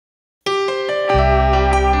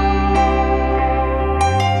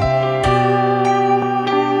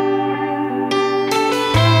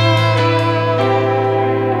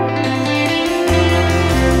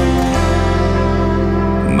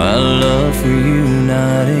you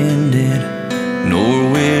not ended, nor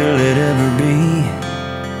will it ever be.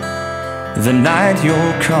 The night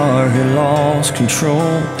your car had lost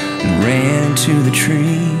control and ran to the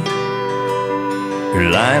tree, your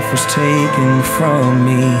life was taken from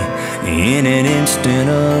me in an instant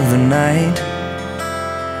of the night.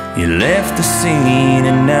 You left the scene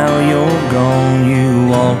and now you're gone. You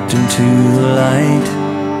walked into the light.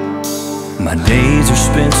 My days are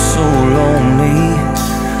spent so lonely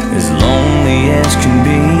as can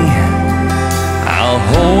be. I'll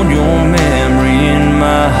hold your memory in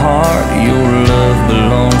my heart. Your love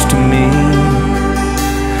belongs to me.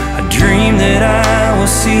 I dream that I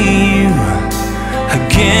will see you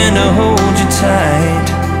again, to hold you tight.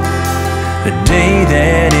 The day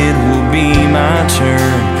that it will be my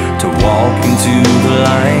turn to walk into the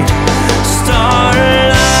light.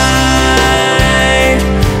 Starlight,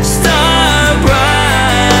 star bright,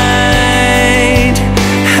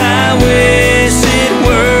 I wish it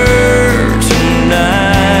were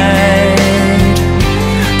tonight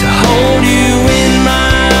to hold you in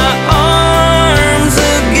my arms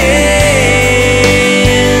again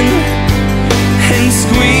and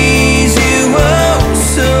squeeze you oh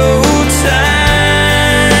so tight.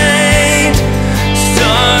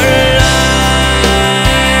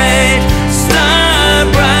 Starlight, star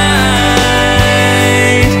bright,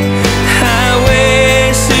 I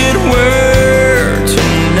wish it were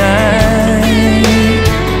tonight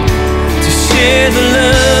to share the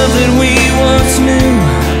love that we once knew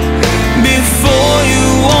before you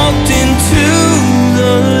walked into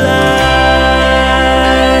the light.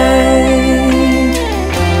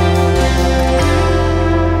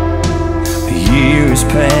 A year has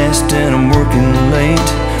passed and I'm working late.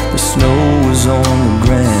 The snow is on the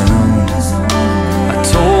ground. I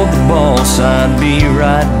told the boss I'd be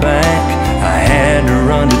right back. I had to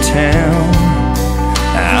run to town.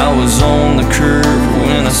 I was on the curb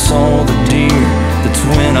when I saw the deer. That's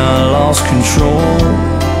when I lost control.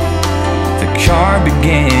 The car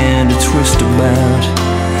began to twist about.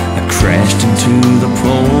 I crashed into the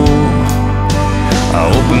pole. I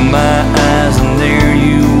opened my eyes and there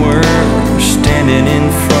you were, standing in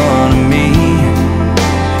front of me.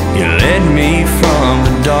 You led me from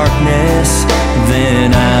the darkness,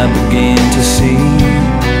 then I began to see.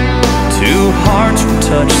 Two hearts were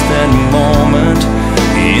touched that moment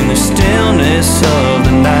in the stillness of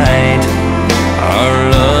the night. Our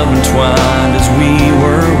love entwined as we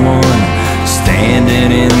were one,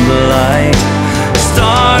 standing in the light.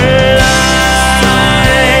 Starlight,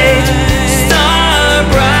 star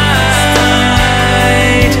bright,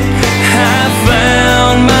 I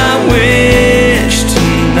found my wish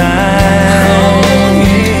tonight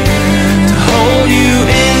to hold you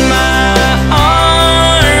in my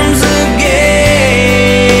arms again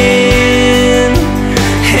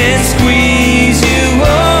and squeeze